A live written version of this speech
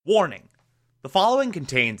Warning, the following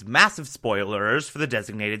contains massive spoilers for the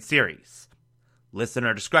designated series.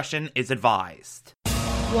 Listener discretion is advised.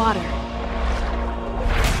 Water.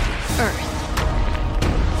 Earth.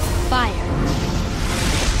 Fire.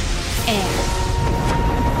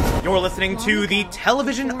 Air. You're listening to the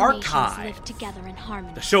Television Archive,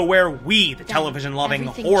 the show where we, the television-loving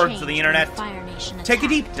hordes of the internet, take a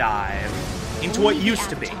deep dive into what used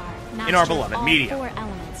to be in our beloved media.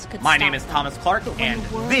 My name is Thomas Clark, and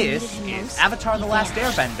this is Avatar: The Last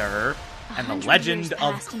Airbender and the Legend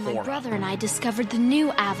of Korra. My brother and I discovered the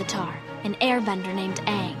new Avatar, an airbender named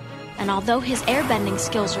Aang. And although his airbending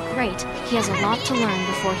skills are great, he has a lot to learn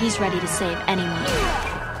before he's ready to save anyone.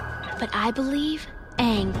 But I believe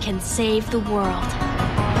Aang can save the world.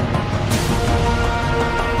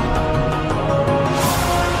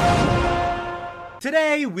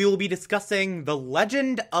 Today, we will be discussing The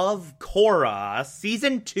Legend of Korra,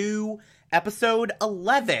 Season 2, Episode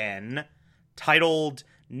 11, titled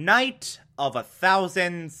Night of a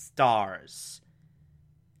Thousand Stars.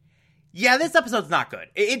 Yeah, this episode's not good.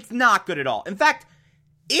 It's not good at all. In fact,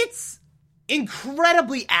 it's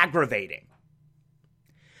incredibly aggravating.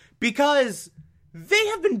 Because they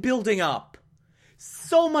have been building up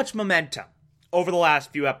so much momentum over the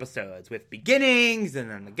last few episodes, with beginnings, and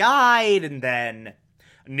then the guide, and then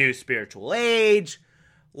a new spiritual age.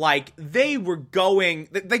 Like, they were going,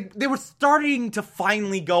 they were starting to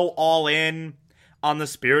finally go all in on the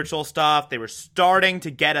spiritual stuff. They were starting to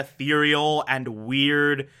get ethereal and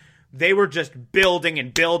weird. They were just building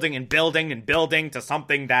and building and building and building to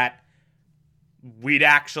something that we'd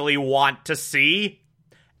actually want to see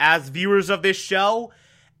as viewers of this show.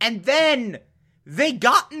 And then they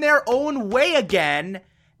got in their own way again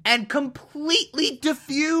and completely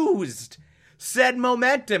diffused said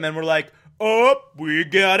momentum, and were like, oh, we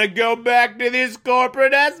gotta go back to this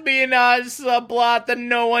corporate espionage subplot that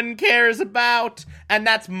no one cares about. And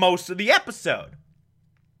that's most of the episode.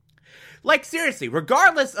 Like, seriously,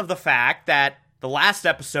 regardless of the fact that the last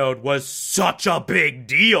episode was such a big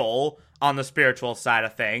deal on the spiritual side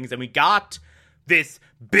of things, and we got this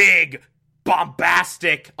big,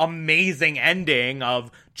 bombastic, amazing ending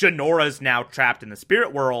of Jenora's now trapped in the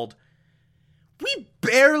spirit world, we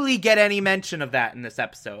barely get any mention of that in this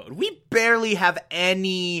episode. We barely have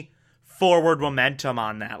any forward momentum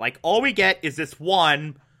on that. Like, all we get is this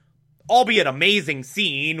one, albeit amazing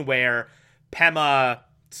scene where Pema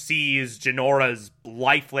sees Jenora's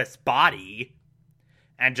lifeless body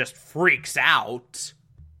and just freaks out.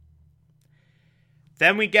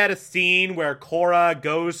 Then we get a scene where Korra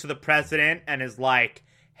goes to the president and is like,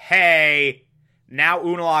 hey, now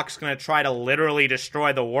Unalaq's gonna try to literally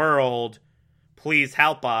destroy the world. Please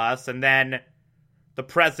help us. And then the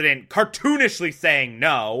president cartoonishly saying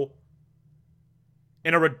no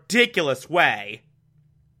in a ridiculous way.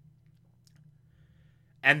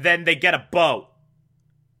 And then they get a boat.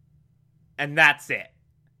 And that's it.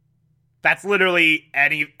 That's literally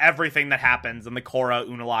everything that happens in the Korra,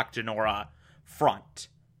 Unalaq, Jinora front.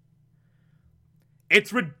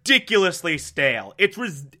 It's ridiculously stale. It's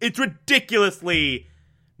ridiculously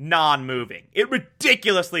non-moving. It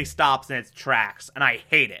ridiculously stops in its tracks, and I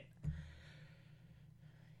hate it.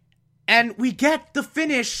 And we get the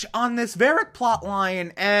finish on this Varrick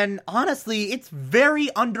plotline, and honestly, it's very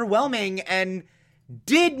underwhelming and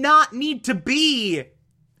did not need to be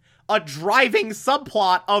a driving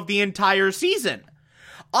subplot of the entire season.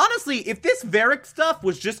 Honestly, if this Varrick stuff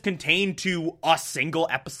was just contained to a single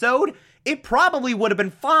episode, it probably would have been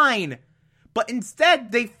fine. But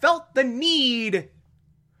instead, they felt the need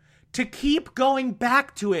to keep going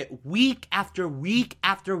back to it week after week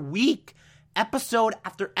after week, episode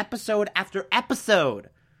after episode after episode.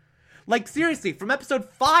 Like, seriously, from episode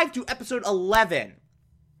 5 to episode 11,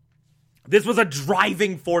 this was a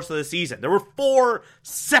driving force of the season. There were 4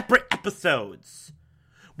 separate episodes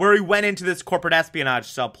where we went into this corporate espionage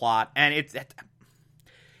subplot, and it's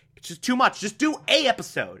just too much. Just do a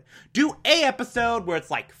episode. Do a episode where it's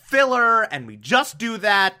like filler, and we just do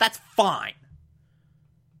that. That's fine.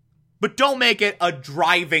 But don't make it a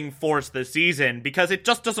driving force this season, because it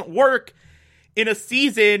just doesn't work in a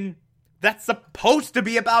season that's supposed to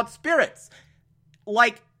be about spirits.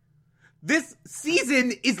 Like, this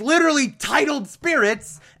season is literally titled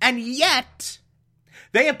Spirits, and yet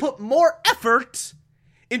they have put more effort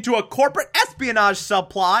into a corporate espionage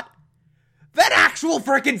subplot than actual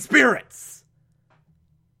freaking spirits.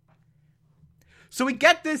 So we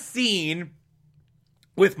get this scene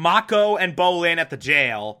with Mako and Bolin at the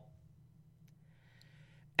jail,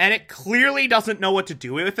 and it clearly doesn't know what to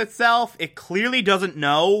do with itself. It clearly doesn't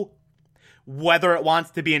know whether it wants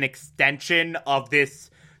to be an extension of this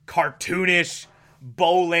cartoonish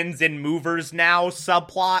Bolin's in Movers Now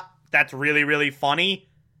subplot that's really, really funny.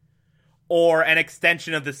 Or an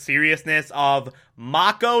extension of the seriousness of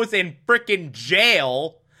Mako's in frickin'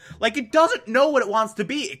 jail. Like, it doesn't know what it wants to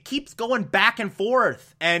be. It keeps going back and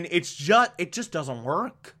forth. And it just doesn't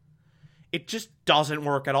work. It just doesn't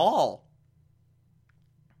work at all.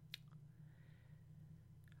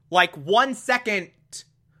 Like, 1 second,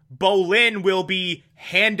 Bolin will be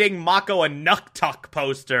handing Mako a Nuktuk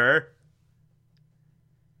poster.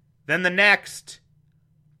 Then the next,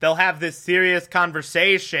 they'll have this serious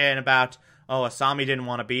conversation about, oh, Asami didn't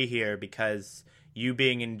want to be here because you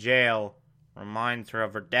being in jail reminds her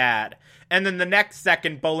of her dad. And then the next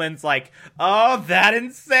second, Bolin's like, oh, that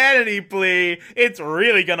insanity plea, it's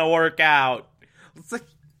really gonna work out. It's like,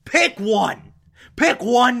 pick one. Pick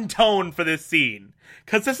one tone for this scene.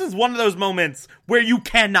 Because this is one of those moments where you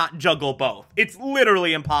cannot juggle both. It's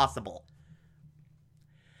literally impossible.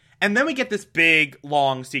 And then we get this big,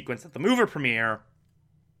 long sequence at the Mover premiere,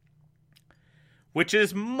 which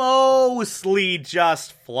is mostly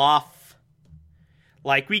just fluff.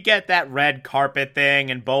 Like, we get that red carpet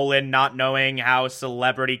thing and Bolin not knowing how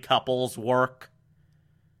celebrity couples work,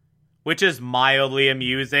 which is mildly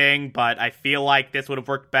amusing, but I feel like this would have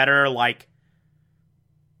worked better, like,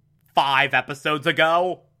 5 episodes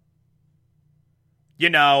ago. You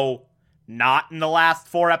know, not in the last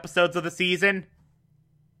 4 episodes of the season.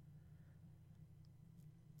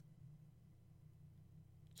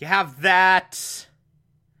 You have that.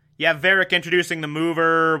 You have Varric introducing the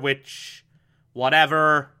Mover, which,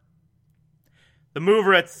 whatever. The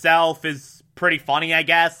Mover itself is pretty funny, I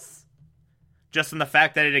guess. Just in the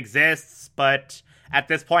fact that it exists, but at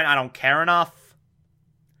this point I don't care enough.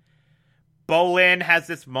 Bolin has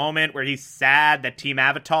this moment where he's sad that Team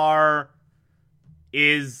Avatar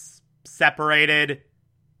is separated.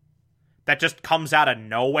 That just comes out of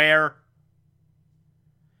nowhere.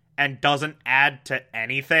 And doesn't add to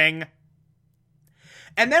anything.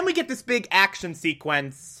 And then we get this big action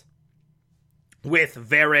sequence with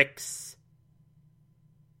Varric's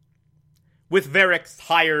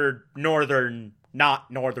hired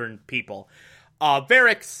not northern people.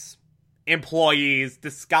 Varric's employees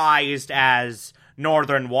disguised as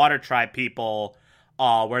Northern Water Tribe people,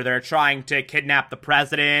 where they're trying to kidnap the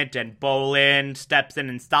president, and Bolin steps in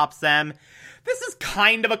and stops them. This is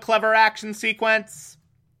kind of a clever action sequence,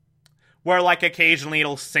 where, like, occasionally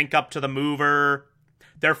it'll sync up to the Mover.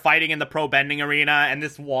 They're fighting in the pro bending arena, and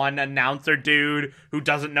this one announcer dude who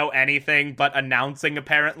doesn't know anything but announcing,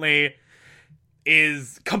 apparently,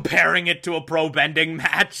 is comparing it to a pro bending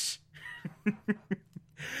match.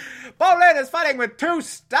 Bolin is fighting with 2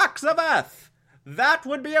 stacks of earth. That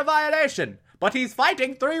would be a violation. But he's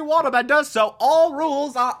fighting 3 waterbenders, so all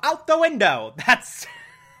rules are out the window. That's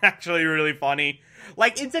actually really funny.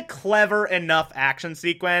 Like, it's a clever enough action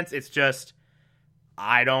sequence. It's just,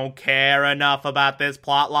 I don't care enough about this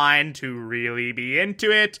plotline to really be into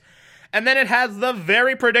it. And then it has the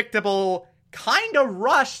very predictable, kind of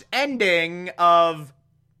rushed ending of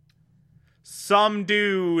some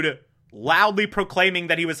dude loudly proclaiming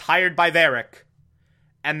that he was hired by Varric.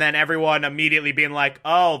 And then everyone immediately being like,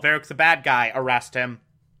 oh, Varric's a bad guy, arrest him.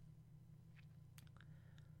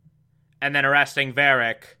 And then arresting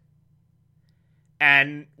Varric.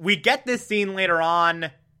 And we get this scene later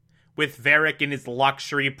on with Varric in his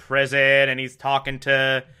luxury prison, and he's talking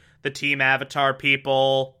to the Team Avatar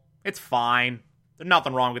people. It's fine. There's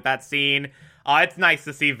nothing wrong with that scene. It's nice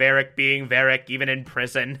to see Varric being Varric, even in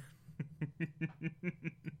prison.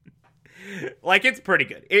 Like, it's pretty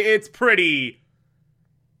good. It's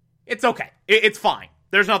okay. It's fine.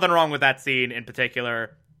 There's nothing wrong with that scene in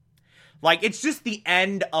particular. Like, it's just the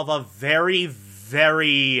end of a very,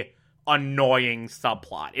 very annoying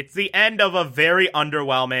subplot. It's the end of a very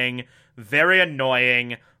underwhelming, very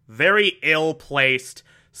annoying, very ill-placed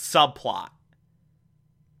subplot.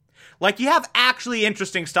 Like, you have actually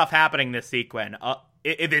interesting stuff happening this season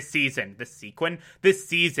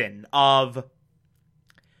of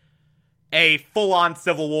a full-on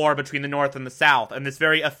civil war between the North and the South, and this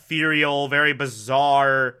very ethereal, very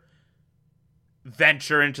bizarre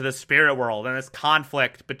venture into the spirit world, and this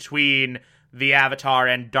conflict between the Avatar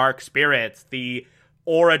and dark spirits, the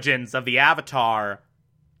origins of the Avatar.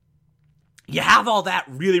 You have all that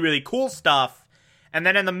really, really cool stuff, and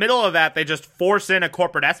then in the middle of that, they just force in a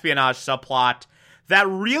corporate espionage subplot that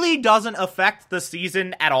really doesn't affect the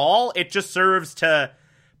season at all. It just serves to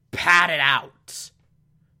pad it out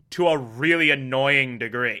to a really annoying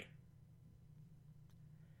degree.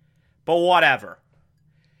 But whatever.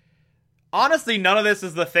 Honestly, none of this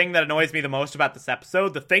is the thing that annoys me the most about this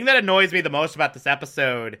episode. The thing that annoys me the most about this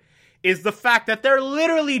episode is the fact that they're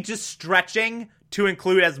literally just stretching to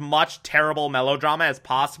include as much terrible melodrama as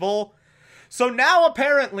possible. So now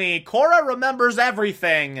apparently Korra remembers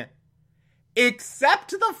everything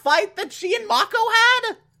except the fight that she and Mako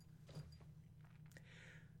had?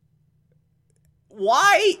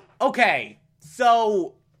 Why? Okay,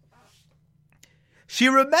 so she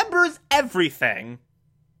remembers everything,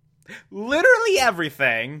 literally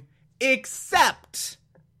everything, except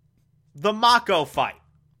the Mako fight.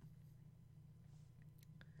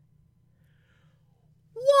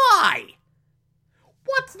 Why?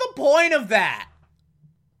 What's the point of that?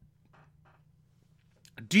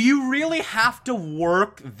 Do you really have to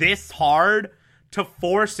work this hard to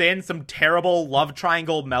force in some terrible love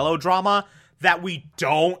triangle melodrama that we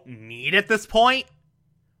don't need at this point?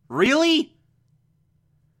 Really?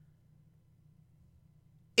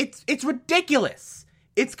 It's ridiculous.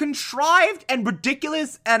 It's contrived and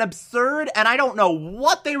ridiculous and absurd, and I don't know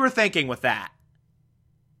what they were thinking with that.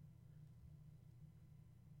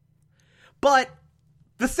 But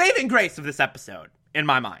the saving grace of this episode, in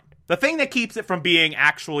my mind, the thing that keeps it from being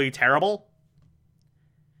actually terrible,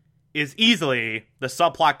 is easily the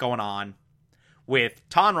subplot going on with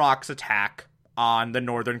Tonraq's attack on the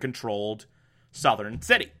northern-controlled southern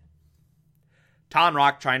city.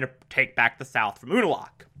 Tonraq trying to take back the south from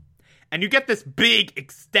Unalaq. And you get this big,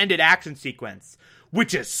 extended action sequence,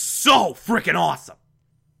 which is so freaking awesome.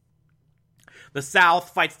 The south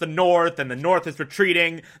fights the north, and the north is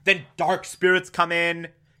retreating. Then dark spirits come in,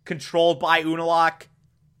 controlled by Unalaq,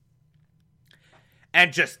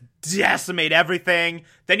 and just decimate everything.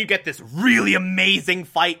 Then you get this really amazing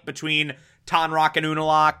fight between Tonraq and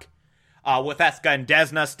Unalaq, with Eska and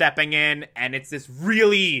Desna stepping in, and it's this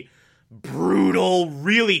really brutal,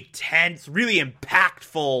 really tense, really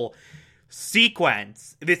impactful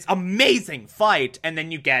sequence. This amazing fight, and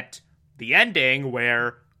then you get the ending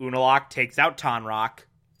where Unalaq takes out Tonraq.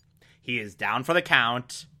 He is down for the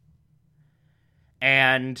count,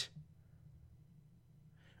 and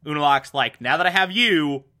Unalaq's like, now that I have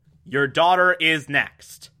you, your daughter is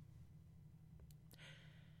next.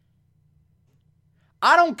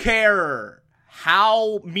 I don't care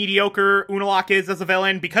how mediocre Unalaq is as a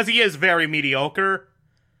villain, because he is very mediocre.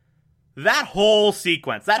 That whole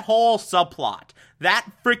sequence, that whole subplot, that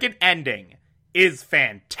freaking ending is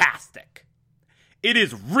fantastic. It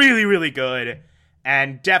is really, really good,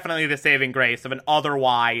 and definitely the saving grace of an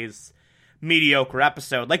otherwise mediocre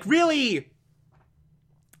episode. Like, really,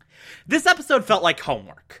 this episode felt like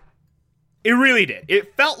homework. It really did.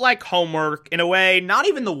 It felt like homework in a way not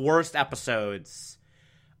even the worst episodes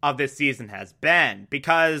of this season has been,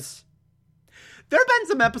 because there have been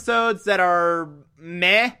some episodes that are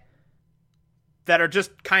meh, that are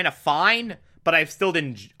just kind of fine, but I've still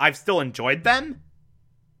enjoyed them.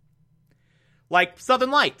 Like Southern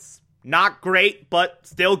Lights. Not great, but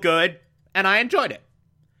still good, and I enjoyed it.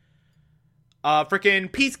 Freaking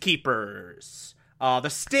Peacekeepers. The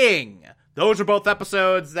Sting. Those are both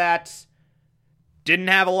episodes that didn't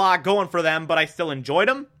have a lot going for them, but I still enjoyed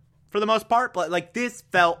them for the most part. But, like, this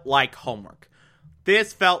felt like homework.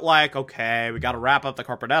 This felt like, okay, we gotta wrap up the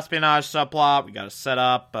corporate espionage subplot, we gotta set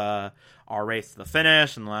up, our race to the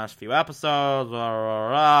finish in the last few episodes,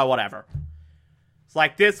 whatever. It's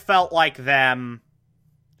like, this felt like them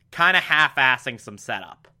kind of half-assing some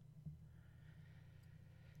setup.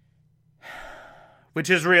 Which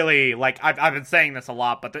is really, like, I've been saying this a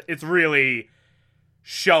lot, but it's really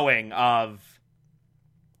showing of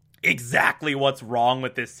exactly what's wrong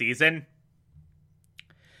with this season.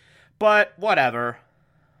 But, whatever.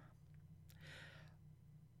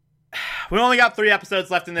 We only got 3 episodes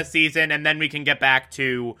left in this season, and then we can get back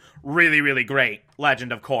to really, really great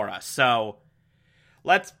Legend of Korra. So,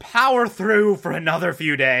 let's power through for another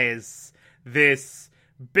few days this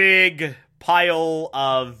big pile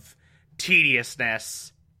of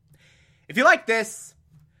tediousness. If you like this,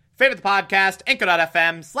 favorite the podcast,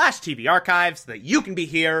 anchor.fm/TV archives, so that you can be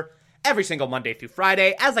here every single Monday through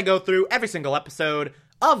Friday as I go through every single episode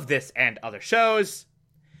of this and other shows.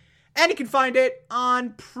 And you can find it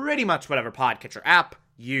on pretty much whatever podcatcher app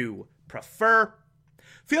you prefer.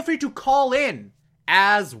 Feel free to call in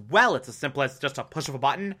as well. It's as simple as just a push of a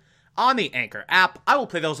button on the Anchor app. I will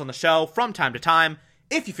play those on the show from time to time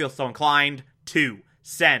if you feel so inclined to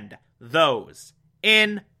send those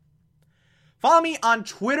in. Follow me on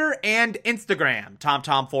Twitter and Instagram,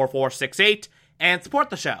 TomTom4468, and support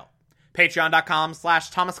the show.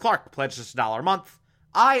 Patreon.com/Thomas Clark. Pledge just $1 a month.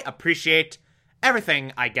 I appreciate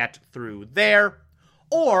everything I get through there.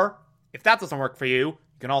 Or, if that doesn't work for you, you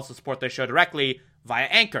can also support the show directly via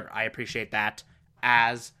Anchor. I appreciate that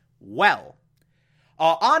as well.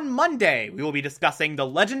 On Monday, we will be discussing The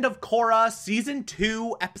Legend of Korra Season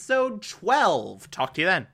 2, Episode 12. Talk to you then.